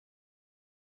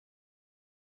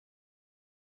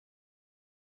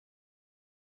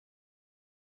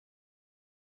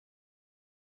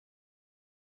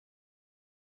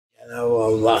Cenab-ı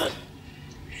Allah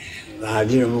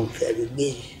nadir muhtelif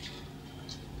bir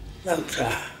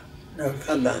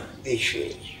noktadan geçiyor.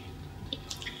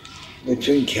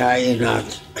 Bütün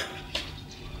kainat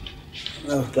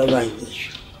noktadan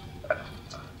geçiyor.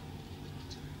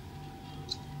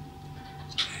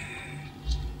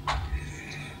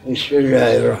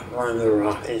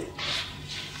 Bismillahirrahmanirrahim.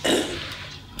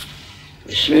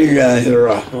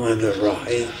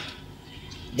 Bismillahirrahmanirrahim.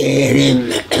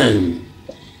 Değerin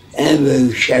en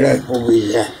büyük şeref bu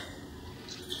bize.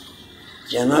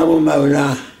 Cenab-ı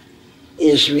Mevla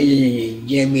isminin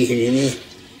cemilini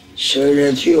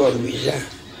söyletiyor bize.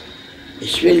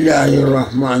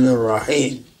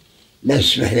 Bismillahirrahmanirrahim.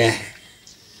 Besmele.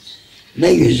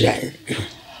 Ne güzel.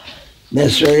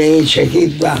 Besmele'yi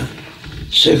çekip de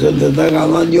sıkıntıda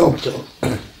kalan yoktu.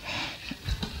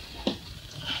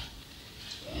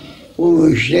 Bu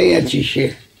müjde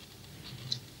yetişir.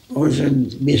 O yüzden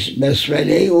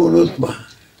Besmele'yi unutma.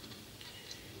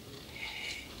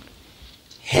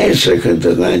 Her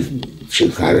sıkıntıdan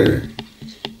çıkarır.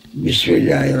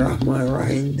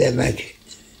 Bismillahirrahmanirrahim demek.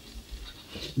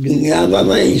 Dünyada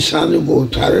da insanı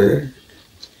kurtarır.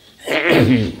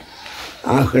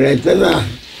 Ahirette de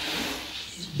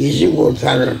bizi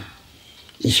kurtarır.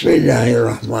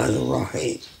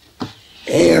 Bismillahirrahmanirrahim.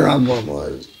 Ey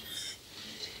Rabbimiz,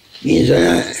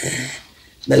 bize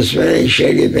Besmele-i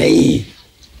Şerife'yi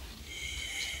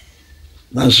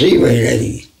nasip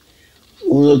eyledi.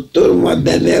 Unutturma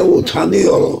demeye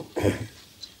utanıyorum.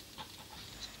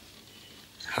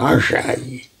 Haşa,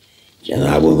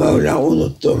 Cenab-ı Mevla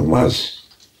unutturmaz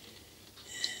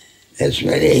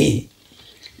Besmele'yi.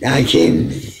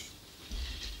 Lakin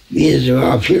biz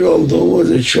gafil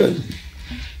olduğumuz için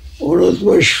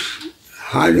unutmuş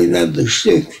haline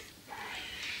düştük.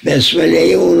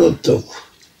 Besmele'yi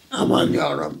unuttuk. Aman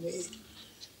ya Rabbi,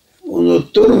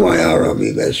 unutturma ya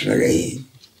Rabbi Besmele'yi.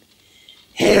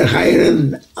 Her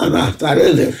hayrın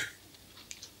anahtarıdır.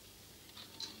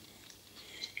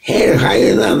 Her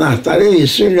hayrın anahtarı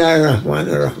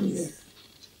Bismillahirrahmanirrahim.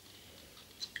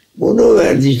 Bunu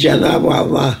verdi Cenab-ı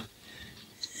Allah.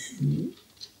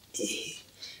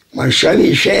 Başka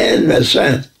bir şey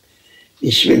elmese,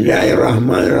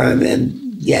 Bismillahirrahmanirrahim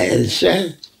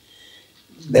gelse,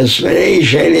 Besmele-i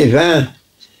Şerife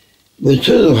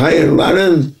bütün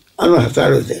hayırların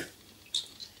anahtarıdır.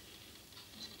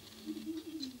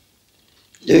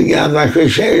 Dünyadaki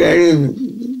şeylerin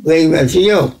kıymeti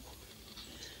yok.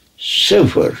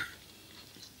 Sıfır.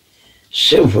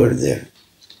 Sıfırdır.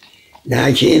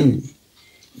 Lakin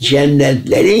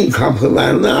cennetlerin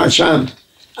kapılarını açan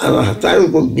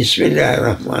anahtar bu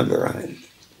Bismillahirrahmanirrahim.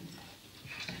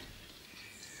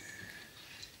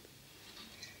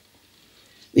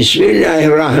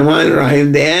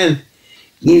 Bismillahirrahmanirrahim diyen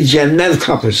bir cennet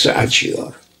kapısı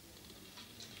açıyor.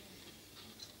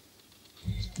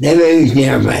 Ne büyük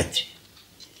nimet.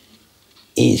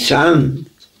 İnsan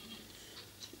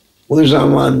bu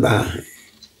zamanda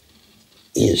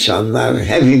insanlar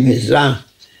hepimizde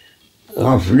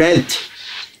gaflet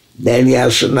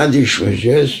deryasına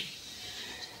düşmüşüz.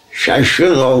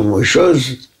 Şaşkın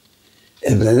olmuşuz.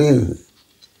 Efendim,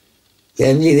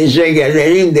 kendinize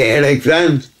gelelim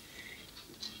diyerekten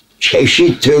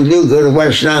çeşit türlü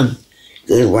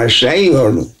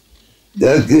kırbaçlayıyor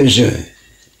gökyüzü.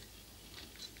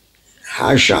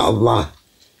 Haşa Allah,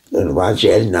 kırbaç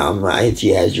eline almaya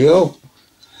ihtiyacı yok.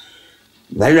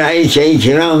 Melaike-i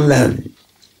kiramla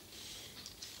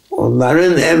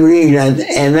onların emriyle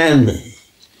enen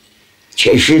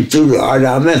çeşit türlü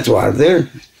alamet vardır.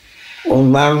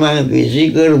 Onlarla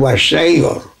bizi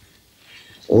kırbaçlayıyor.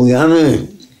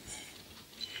 Uyanın,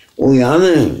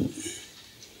 uyanın.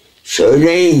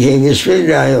 Söyleyin ki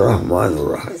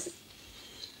Bismillahirrahmanirrahim.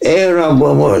 Ey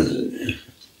Rabbimiz,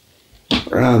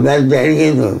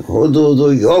 rahmetlerinin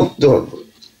hududu yoktur.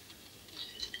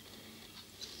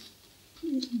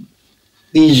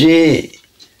 Bizi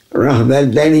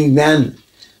rahmetlerinden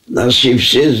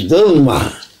nasipsiz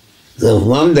kılma.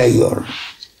 Kılmam diyor.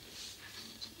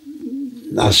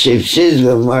 Nasipsiz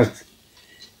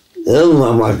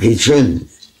kılmamak için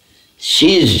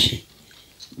siz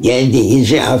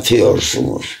kendinizi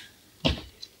atıyorsunuz.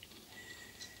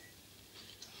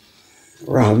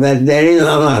 Rahmetlerin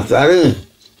anahtarı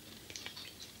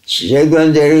size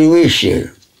gönderilmiştir.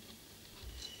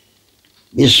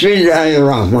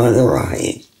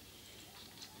 Bismillahirrahmanirrahim.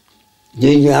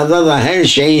 Dünyada da her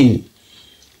şeyin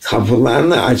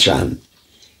kapılarını açan,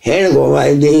 her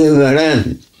kolaylığı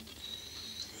veren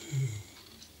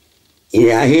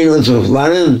ilahi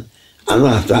lütufların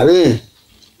anahtarı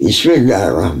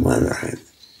Bismillahirrahmanirrahim.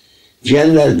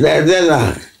 Cennetlerde de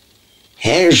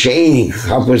her şeyin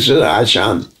kapısını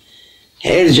açan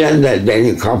her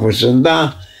cennetlerin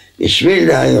kapısında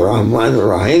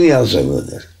Bismillahirrahmanirrahim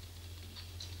yazılıdır.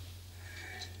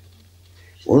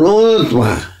 Bunu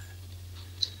unutma.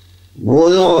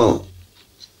 Bunu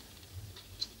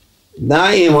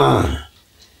daima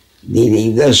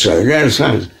dilinde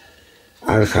söylersen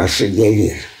arkası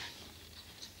gelir.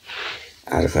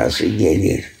 Arkası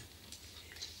gelir.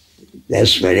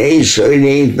 Besmele-i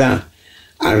söyleyip de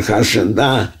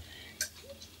arkasında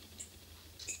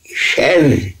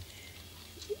şer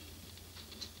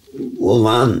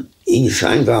bulan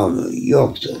insan kavmi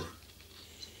yoktur.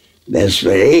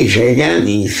 Besmele'yi çeken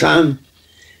insan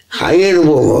hayır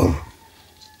bulur.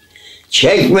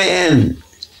 Çekmeyen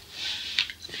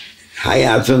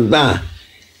hayatında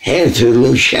her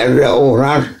türlü şerre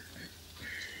uğrar,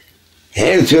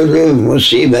 her türlü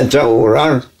musibete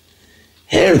uğrar,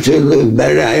 her türlü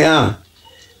belaya,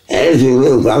 her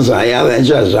türlü kazaya ve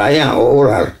cezaya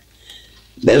uğrar.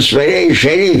 Besmele-i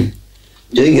Şerif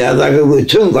dünyadaki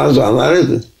bütün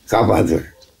kazaları kapatır.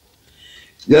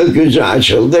 Gökyüzü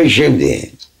açıldı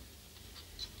şimdi.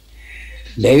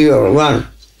 Diyorlar,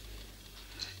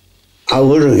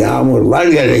 ağır yağmurlar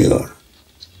geliyor.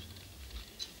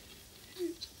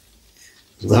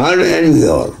 Kar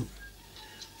eriyor.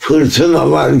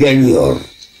 Fırtınalar geliyor.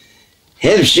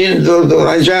 Hepsini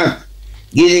durduracak.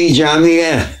 Gidin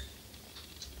camiye.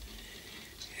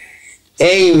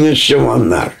 Ey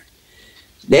Müslümanlar!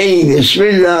 Ey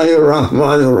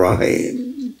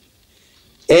Bismillahirrahmanirrahim!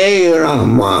 Ey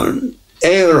Rahman!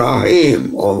 Ey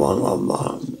Rahim olan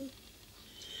Allah'ım!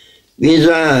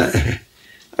 Bize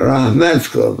rahmet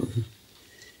kıl.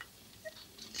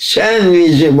 Sen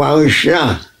bizi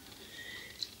bağışla.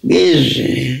 Biz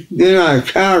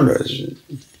günahkarız.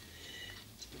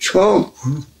 Çok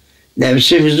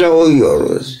nefsimize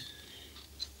uyuyoruz.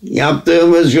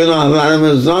 Yaptığımız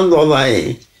günahlarımızdan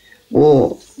dolayı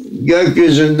bu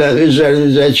gökyüzünden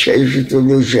üzerimize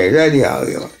çeşitli şeyler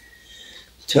yağıyor.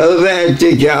 Tövbe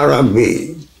ettik ya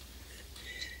Rabbi.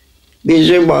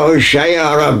 Bizi bağışla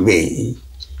ya Rabbi.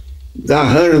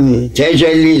 Kahır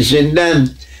tecellisinden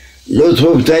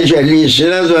lütuf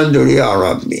tecellisine döndür ya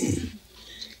Rabbi.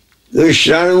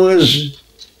 Kışlarımız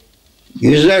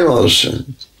güzel olsun.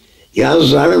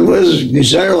 Yazlarımız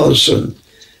güzel olsun.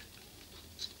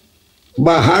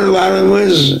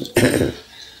 Baharlarımız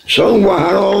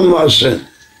sonbahar olmasın.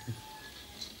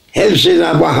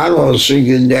 Hepsine bahar olsun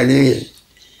günlerimiz.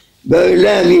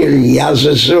 Böyle bir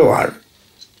yazısı var.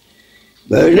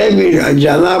 Böyle bir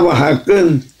Cenab-ı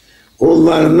Hakk'ın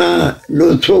kullarına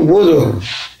lütfu budur.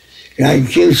 Yani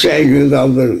kimseyi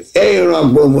kaldır. Ey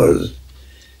Rabbimiz!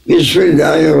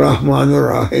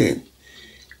 Bismillahirrahmanirrahim.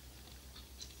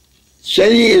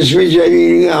 Senin ismi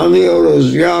celilini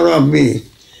anıyoruz ya Rabbi.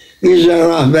 Bize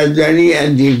rahmetlerini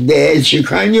yendik diye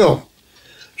çıkan yok.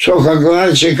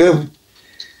 Sokaklara çıkıp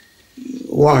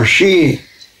vahşi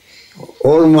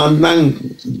ormandan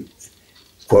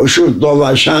koşup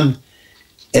dolaşan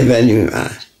efendim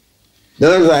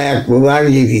dört ayaklılar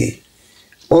gibi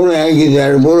oraya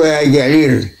gider buraya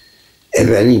gelir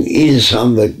efendim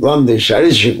insanlıktan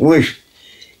dışarı çıkmış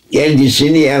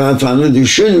kendisini yaratanı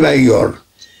düşünmüyor.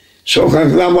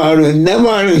 Sokakta bağırıyor. Ne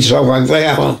bağırıyor sokakta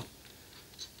ya?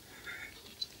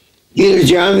 Gir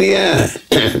camiye.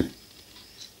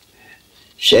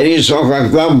 Senin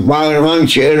sokakta bağırman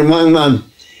çığırmanla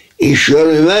iş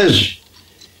yürümez.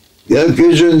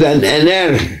 Gökyüzünden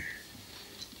ener.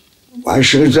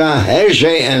 Başınıza her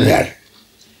şey ener.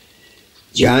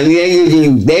 Camiye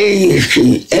gidin değil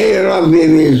ki ey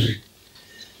Rabbimiz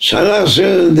sana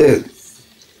sığındık.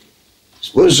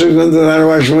 Bu sıkıntılar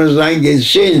başımızdan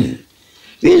gitsin.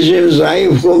 Bizim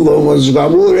zayıf kulluğumuz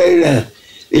kabul eyle.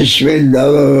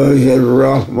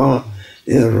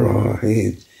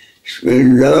 Bismillahirrahmanirrahim.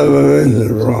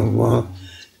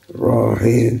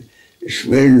 Bismillahirrahmanirrahim.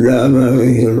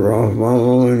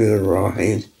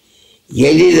 Bismillahirrahmanirrahim.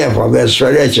 7 defa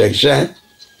besmele çekse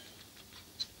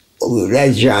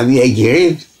öyle camiye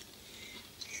girip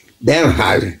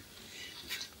derhal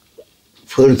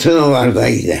fırtınalarda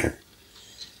gider.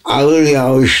 Ağır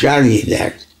yağışlar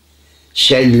gider.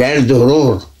 Seller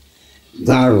durur.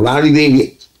 Darlar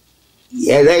bir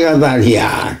yere kadar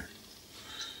yağar.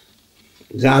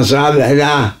 Gaza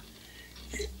bela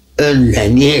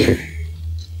önlenir.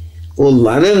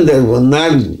 Kullarındır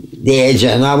bunlar diye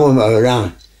Cenab-ı Mevla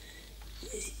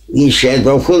bir şey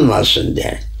dokunmasın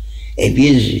der.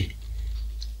 Biz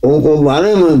o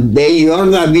kulları mı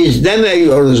değiyor da biz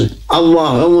demiyoruz.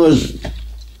 Allah'ımız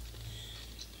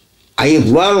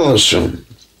ayıplar olsun.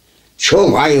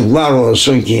 Çok ayıplar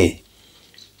olsun ki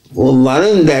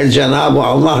kulların der Cenab-ı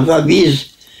Allah da biz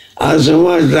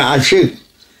ağzımızla açık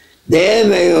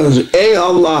Diyemiyoruz. Ey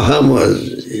Allah'ımız,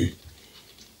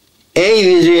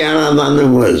 ey bizi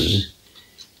yaradanımız,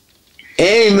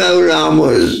 ey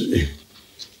Mevlamız,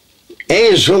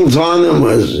 ey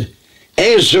Sultanımız,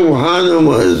 ey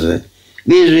Subhanımız,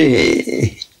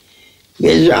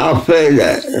 bizi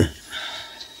affeyle.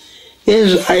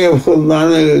 Biz zayıf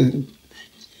kullarız.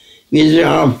 Bizi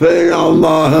affeyle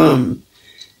Allah'ım.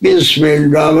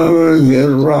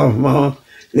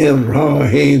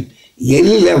 Bismillahirrahmanirrahim.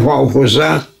 7 defa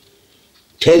okusa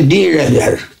tebdil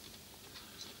eder.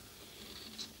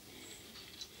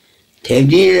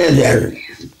 Tebdil eder.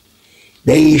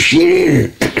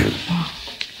 Değiştirir.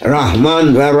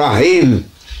 Rahman ve Rahim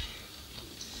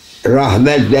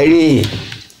rahmetleri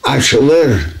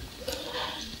açılır.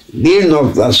 Bir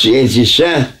noktası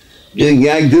yetişse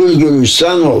dünya gül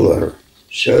gülistan olur.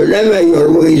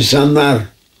 Söylemiyor bu insanlar.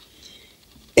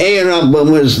 Ey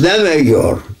Rabbimiz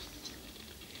demiyor.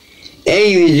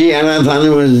 Ey bizi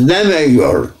yaratanımız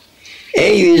demiyor.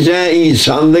 Ey bize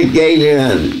insanlık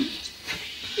giydiren,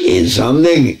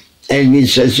 insanlık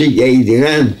elbisesi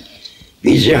giydiren,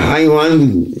 bizi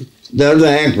hayvan dört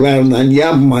ayaklarından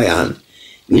yapmayan,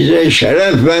 bize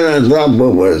şeref veren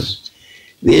Rabbimiz.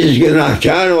 Biz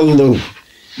günahkar olduk.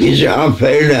 Bizi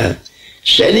affeyle.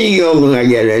 Senin yoluna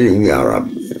gelelim ya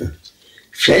Rabbi.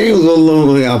 Senin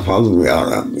kulluğunu yapalım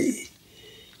ya Rabbi.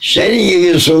 Senin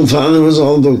gibi sultanımız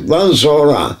olduktan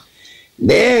sonra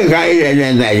neye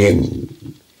gayredelim?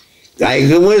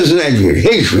 Kaygımız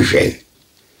nedir? Hiçbir şey.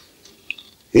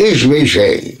 Hiçbir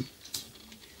şey.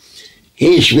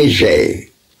 Hiçbir şey.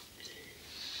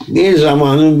 Bir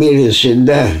zamanın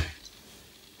birisinde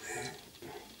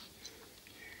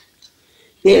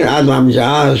bir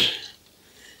adamcağız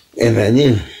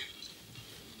efendim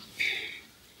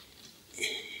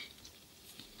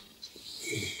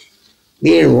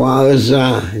bir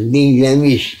vaazı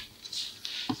dinlemiş.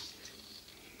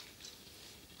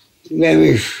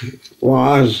 Demiş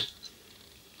vaaz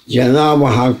Cenab-ı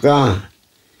Hakk'a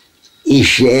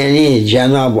işleyeni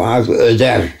Cenab-ı Hak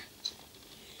öder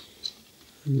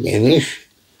demiş.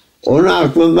 Onu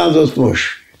aklında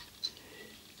tutmuş.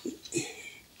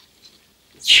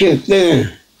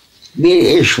 Çıktı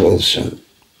bir iş bulsun.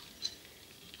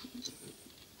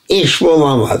 İş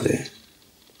bulamadı.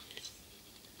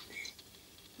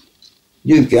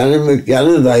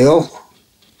 Dükkanı da yok.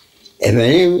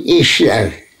 Efendim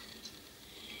işler.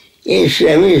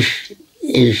 İşlemiş,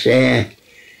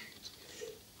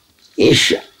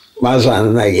 iş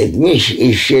pazarına gitmiş,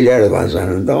 işçiler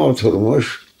pazarında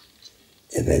oturmuş.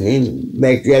 Efendim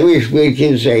beklemiş bir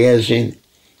kimse gelsin.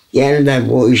 Gel de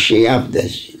bu işi yap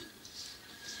desin.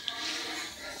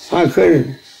 Fakir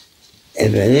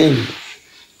efendim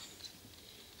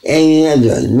evine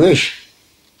dönmüş.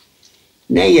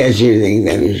 Ne getirdin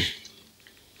demiş.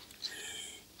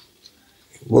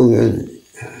 Bugün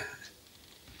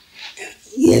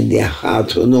 7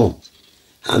 hatunu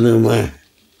hanımı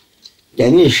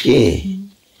demiş ki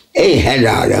ey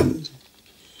helalım.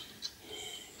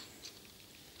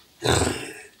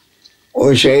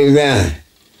 O şeyde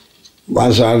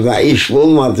pazarda iş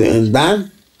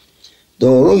bulmadığından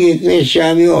doğru gitmiş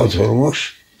camiye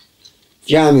oturmuş.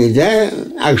 Camide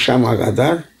akşama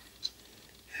kadar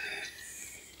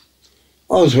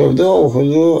oturdu,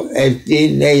 okudu,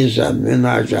 etti, neyse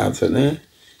münacatını,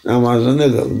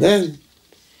 namazını kıldı.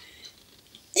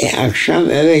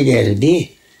 Akşam eve geldi.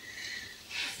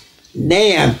 Ne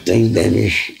yaptın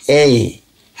demiş, ey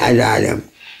helalim.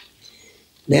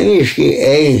 Demiş ki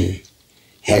ey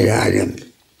helalim.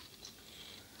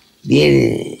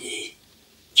 Bir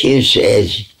kimseye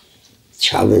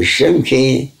çalıştım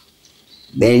ki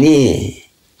beni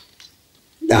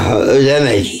daha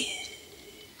ödemedi.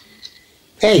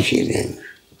 Peki demiş.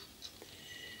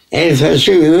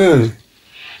 Ertesi günü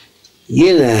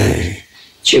yine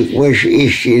çıkmış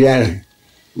işçiler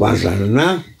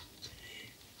pazarına,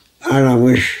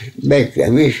 aramış,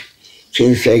 beklemiş,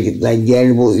 kimse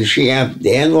gel bu işi yap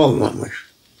diyen olmamış.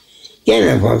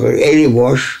 Gene fakir eli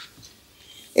boş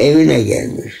evine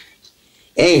gelmiş.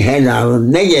 Ey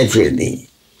helalım ne getirdin?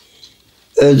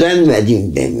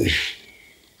 Ödenmedim demiş.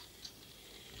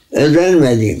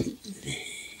 Ödenmedim.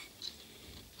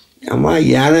 Ama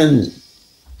yarın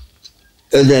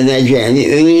ödeneceğini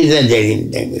ümit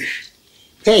ederim demiş.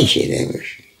 Peki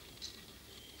demiş.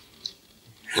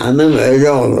 Hanım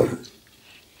öyle olur.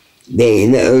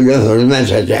 Beyine öyle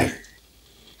hürmet eder.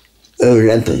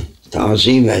 Öyle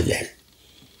tazim eder.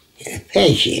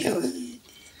 Peki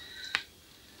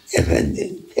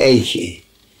efendim, peki.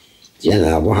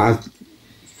 Cenab-ı Hak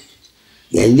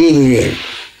kendi bilir.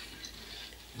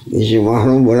 Bizi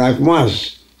mahrum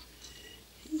bırakmaz.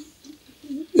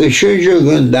 Üçüncü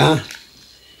günde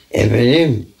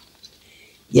efendim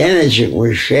gene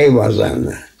çıkmış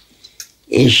pazarına,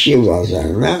 işçi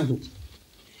pazarına,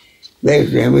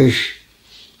 beklemiş,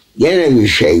 gene bir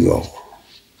şey yok.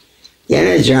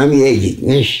 Gene camiye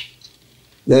gitmiş,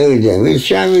 böyle demiş,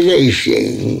 camide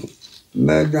işleyin.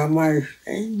 Böyle ama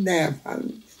işleyin, ne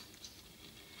yapalım?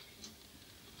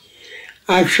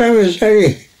 Akşam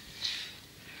üzeri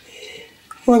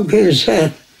o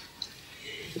kimse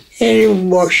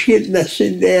elim boş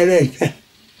gitmesin diyerekten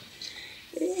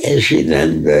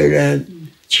eskiden böyle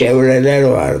çevreler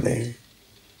vardı.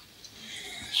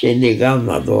 Şimdi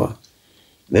kalmadı o.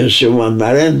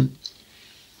 Müslümanların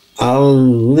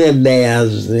alnı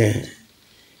beyazlı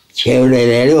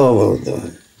çevreleri olurdu.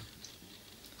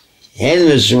 Her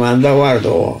Müslümanda vardı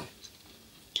o.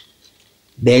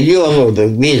 Belli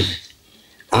olurdu biz.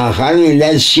 Ahar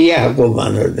millet siyah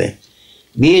kullanırdı.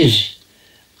 Biz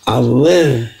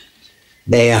alnı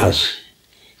beyaz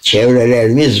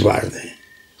çevrelerimiz vardı.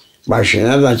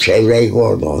 Başına da çevre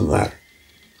koydu onlar.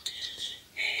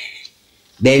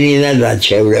 Beline de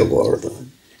çevre koydu.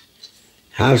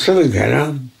 Hasılı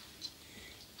kelam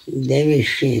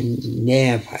demiş ki ne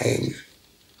yapayım?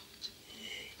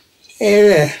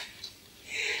 Evet,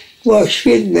 boş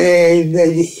gitmeyeyim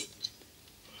dedi.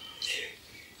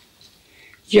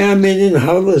 Caminin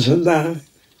havlusunda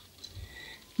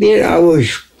bir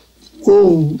avuç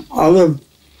kum alıp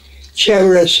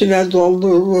çevresine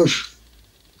doldurmuş,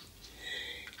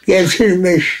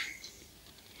 getirmiş,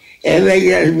 eve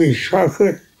gelmiş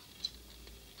fakir.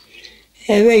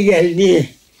 Eve geldi,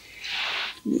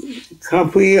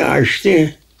 kapıyı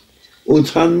açtı,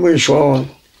 utanmış o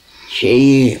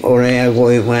şeyi oraya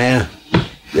koymaya,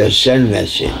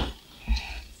 göstermesin.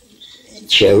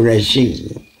 Çevresi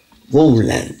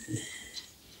kumla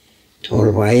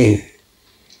torbayı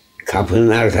kapının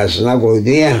arkasına koydu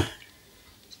ya,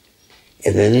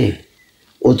 efendim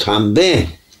utandı,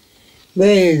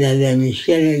 böyle demiş,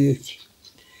 gene gitti.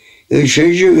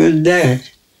 Üçüncü günde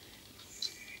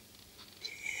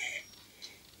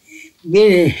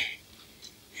bir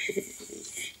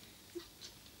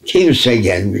kimse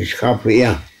gelmiş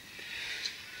kapıya.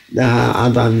 Daha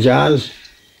adamcağız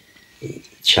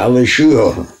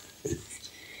çalışıyor.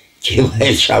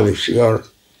 Kime çalışıyor?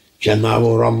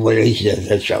 Cenab-ı Rabbül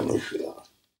İzzet'e çalışıyor.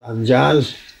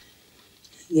 Adamcağız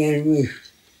gelmiş.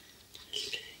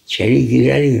 İçeri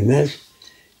girer girmez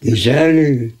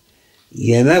güzel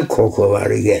yemek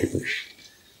kokuları gelmiş.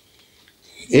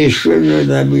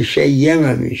 Hiçbirinde bir şey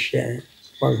yememişler,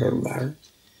 bakırlar.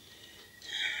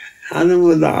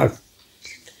 Hanımı da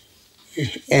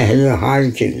ehli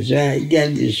hal kimse,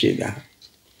 kendisi de.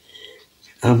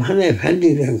 Aman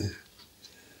efendi demiş.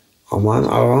 Aman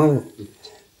ağam,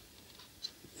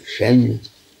 sen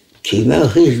kime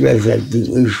hizmet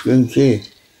ettin 3 gün ki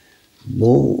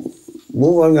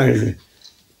bu kadar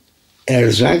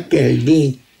erzak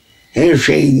geldi, her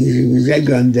şeyi bize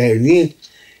gönderdi,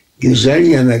 güzel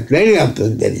yemekler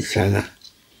yaptın dedi sana.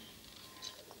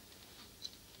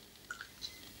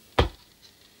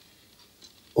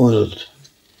 Unut,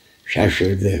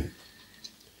 şaşırdı.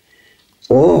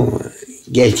 O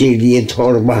getirdiği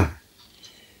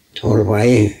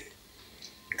torbayı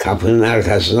kapının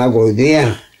arkasına koydu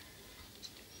ya,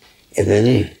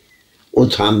 efendim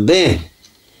utandı.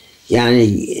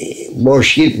 Yani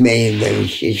boş gitmeyin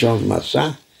demiş, hiç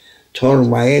olmazsa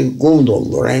torbayı kum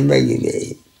doldurayım da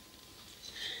gideyim.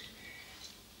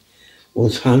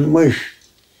 Utanmış,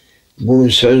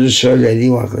 bu sözü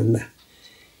söylediği vakında.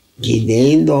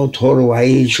 Gideyim de o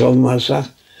torbayı hiç olmazsa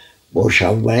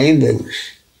boşaltmayın demiş.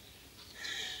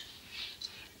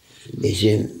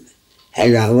 Bizim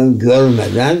helalım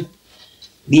görmeden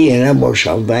bir yere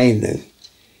boşaltayım demiş.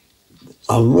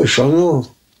 Almış onu,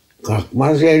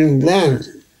 kalkmaz elinden.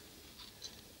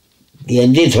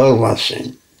 Kendi torbası.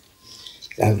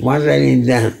 Kalkmaz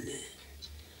elinden.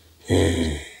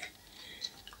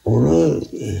 Onu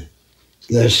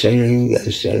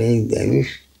göstereyim demiş.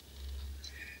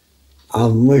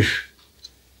 Almış,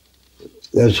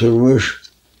 götürmüş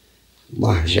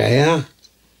bahçeye,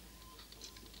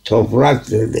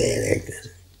 topraktır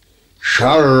diyerekten.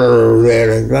 Şar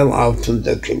diyerekten altın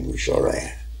dökülmüş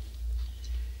oraya.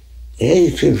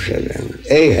 Ey kimselerim,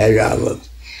 ey helalım,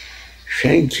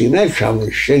 sen kime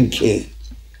çalıştın ki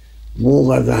bu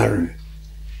kadar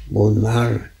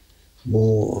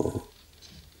bu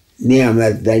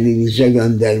nimetleri bize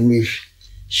göndermiş,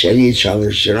 seni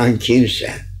çalıştıran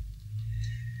kimse.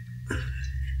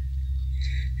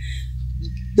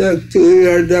 Döktüğü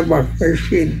yerde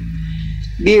bakmış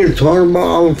bir torba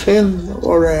altın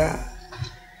oraya.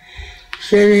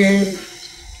 Seni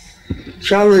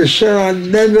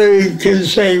çalıştıran ne büyük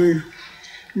kimseymiş,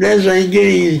 ne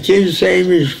zengin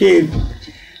kimseymiş ki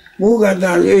bu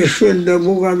kadar 3 günde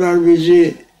bu kadar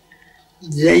bizi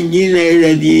zengin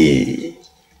eyledi.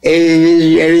 Evimiz,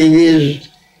 yerimiz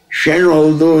şen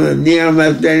oldu,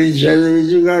 nimetlerin içerisinde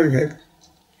bizi gark etti.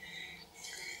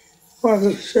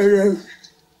 Bakın söylemiş,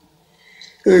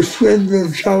 3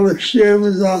 gündür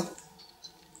çalıştığımızda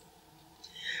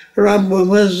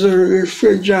Rabbimizdir, 3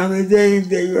 gün camideyim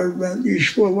diyor, ben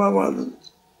iş bulamadım.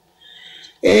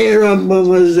 Ey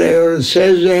Rabbimiz diyor,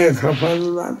 secdeye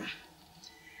kapandılar.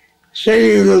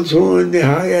 Senin lütfunun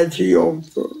nihayeti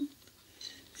yoktur.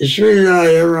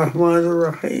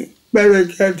 Bismillahirrahmanirrahim.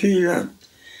 Bereketiyle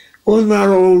bunlar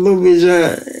oldu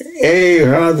bize. Ey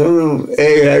hatunum,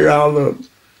 ey helalım.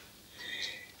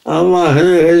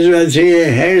 Allah'ın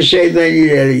hizmeti her şeyden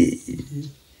ileri.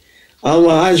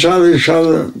 Allah'a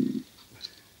çalışalım.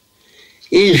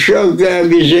 İş yok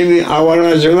da bizim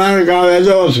avaracılar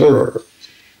kahvede oturur.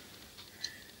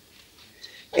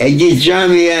 Git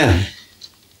camiye,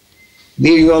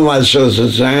 bir yol açılsın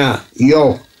sana.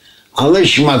 Yok.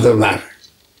 Alışmadılar.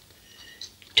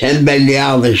 Tembelliğe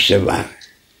alıştılar.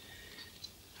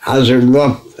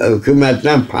 Hazırlık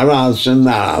hükümetten para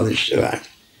alsınlar alıştılar.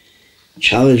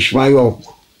 Çalışma yok.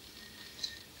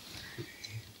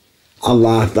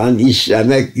 Allah'tan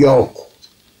istemek yok.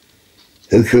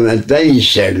 Hükümetten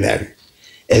isterler.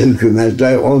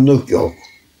 Hükümette onluk yok.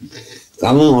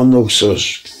 Kalın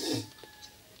onluksuz.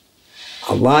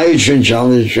 Allah için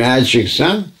çalışmaya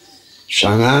çıksan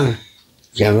sana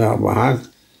Cenab-ı Hak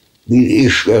bir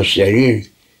iş gösterir,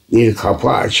 bir kapı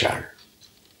açar.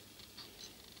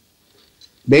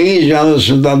 Beyin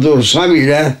yanısında dursa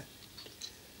bile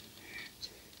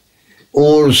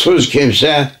uğursuz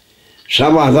kimse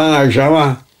sabahtan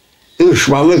akşama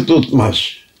 3 balık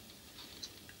tutmaz.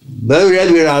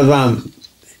 Böyle bir adam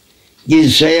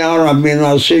gitse ya Rabbi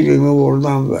nasibimi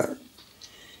buradan ver.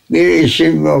 Bir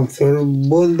işim yoktur,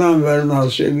 bundan ver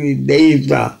nasibi deyip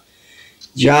de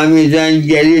camiden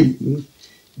gelip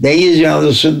deniz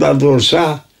yanısında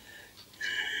dursa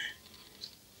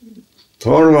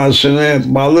torbasını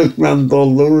balıkla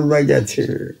doldurur da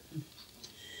getirir.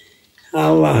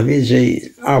 Allah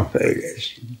bizi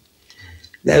affeylesin.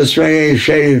 Besmele-i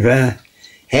Şerife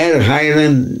her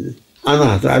hayrın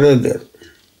anahtarıdır.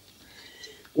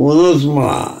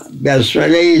 Unutma,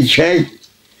 Besmele'yi çek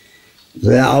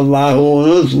ve Allah'ı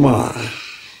unutma.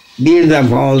 Bir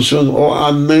defa olsun o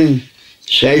anın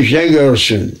secde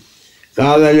görsün.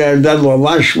 Kahvelerde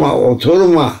dolaşma,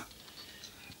 oturma.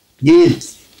 Git,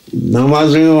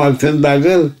 namazını vaktinde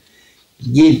kıl.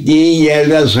 Gittiğin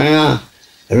yerde sana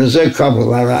rızık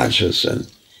kapıları açılsın.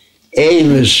 Ey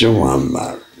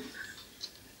Müslümanlar!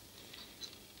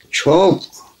 Çok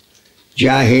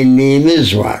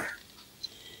cahilliğimiz var.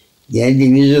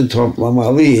 Kendimizi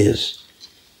toplamalıyız.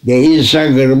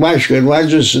 Değilse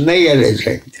kırbaç üstüne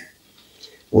gelecektir.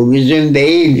 Bu bizim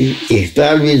değil,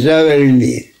 ihtar bize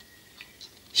verildi.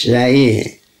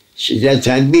 Size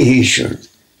tembih için.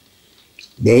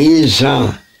 Değilse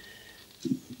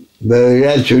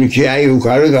böyle Türkiye'yi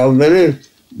yukarı kaldırır,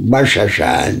 baş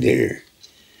aşağı indirir.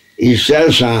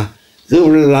 İsterse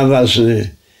Kıbrıs adasını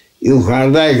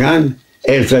yukarıdayken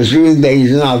ertesi gün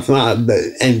denizin altına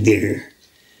indirir.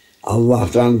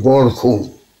 Allah'tan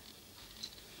korkun.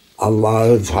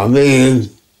 Allah'ı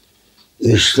tanıyın.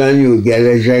 Üstten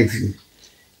gelecek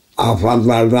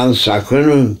afatlardan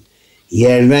sakının.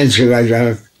 Yerden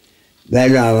çıkacak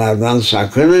belalardan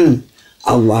sakının.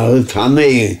 Allah'ı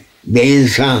tanıyın.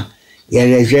 Değilse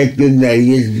gelecek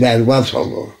günleriniz berbat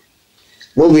olur.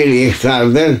 Bu bir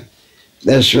ihtardır.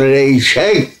 Besmele'yi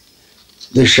çek,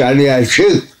 dışarıya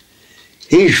çık.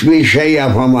 Hiçbir şey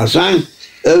yapamasan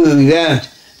önünde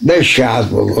 5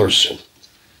 kağıt bulursun.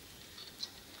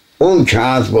 10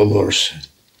 kağıt bulursun.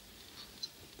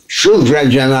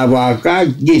 Şükre Cenab-ı Hakk'a,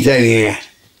 git evine.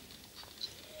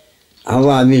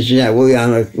 Allah bize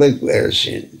uyanıklık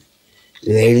versin.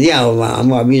 Verdi Allah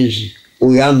ama biz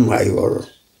uyanmıyoruz.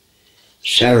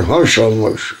 Serhoş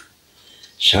olmuş.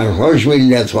 Serhoş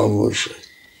millet olmuş.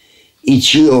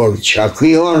 İçiyor,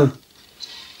 çakıyor,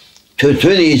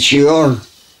 tütün içiyor.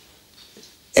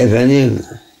 Efendim,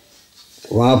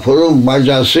 vapurun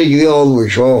bacası gibi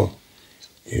olmuş o.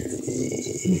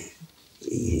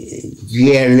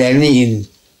 Ciğerlerinin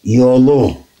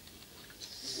yolu.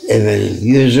 Efendim,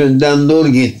 yüzünden nur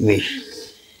gitmiş.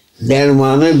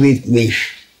 Dermanı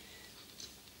bitmiş.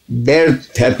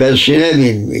 Dert tepesine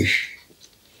binmiş.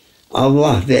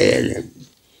 Allah diyelim.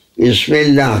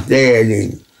 Bismillah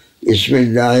diyelim.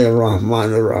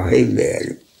 Bismillahirrahmanirrahim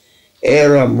diyelim. Ey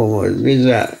Rabbimiz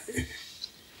bize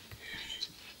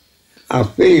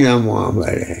affıyla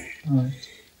muamele.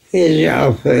 Bizi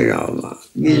affeyle Allah.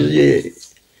 Bizi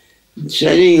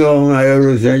senin yoluna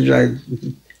yürütecek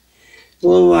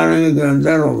kullarını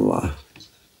gönder Allah.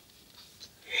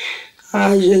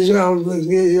 Aciz kaldık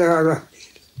biz ya Rabbi.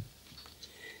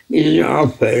 Bizi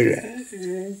affeyle.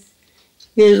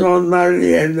 Biz onların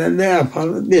yerine ne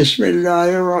yapalım?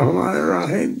 Bismillahi,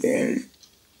 r-Rahmani diyelim.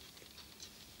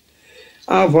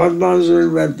 Afattan,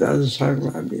 zulmetten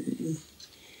sakla bizi.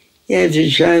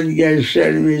 Yetişen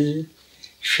gençlerimiz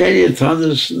seni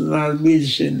tanısınlar,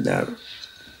 bilsinler.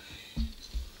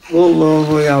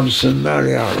 Kulluğumu yapsınlar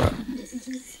ya Rabbi.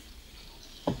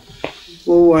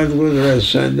 Kuvvet kudret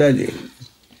sendedir.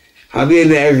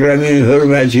 Habib-i Ekrem'in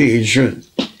hürmeti için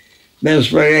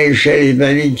Besmele-i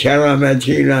Şerife'nin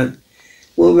kerametiyle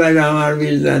bu belalar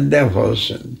bizden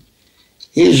defolsun.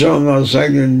 Hiç olmazsa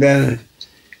günde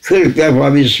 40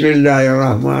 defa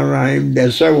Bismillahi-r-Rahmani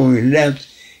dese bu millet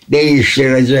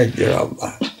değiştirecektir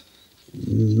Allah.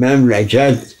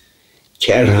 Memleket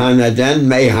kerhaneden,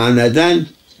 meyhaneden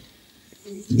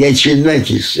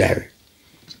geçilmek ister.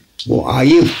 Bu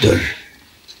ayıptır.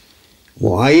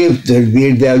 Bu ayıptır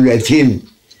bir devletin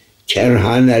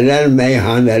kerhaneler,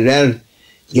 meyhaneler,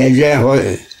 gece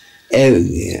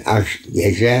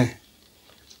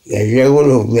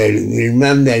grupları,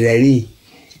 bilmem neleri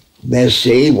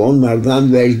besleyip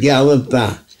onlardan vergi alıp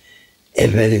da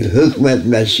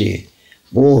hükmetmesi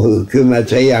bu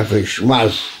hükümete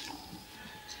yakışmaz.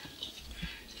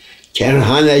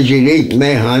 Kerhanecilik,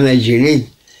 meyhanecilik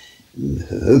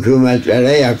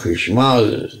hükümetlere yakışmaz.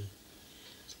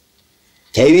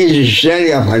 Temiz işler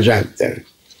yapacaktır.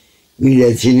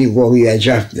 Milletini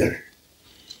koruyacaktır.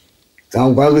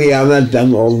 Kavga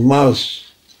kıyametten olmaz.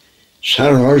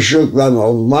 Sarhoşlukla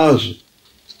olmaz.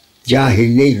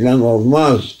 Cahillikle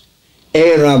olmaz.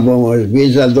 Ey Rabbimiz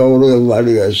bize doğru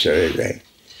yolları gösterecek.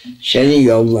 Senin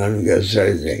yollarını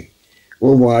gösterecek.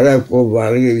 Mübarek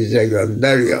kullarını bize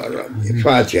gönder ya Rabbi.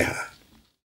 Fatiha.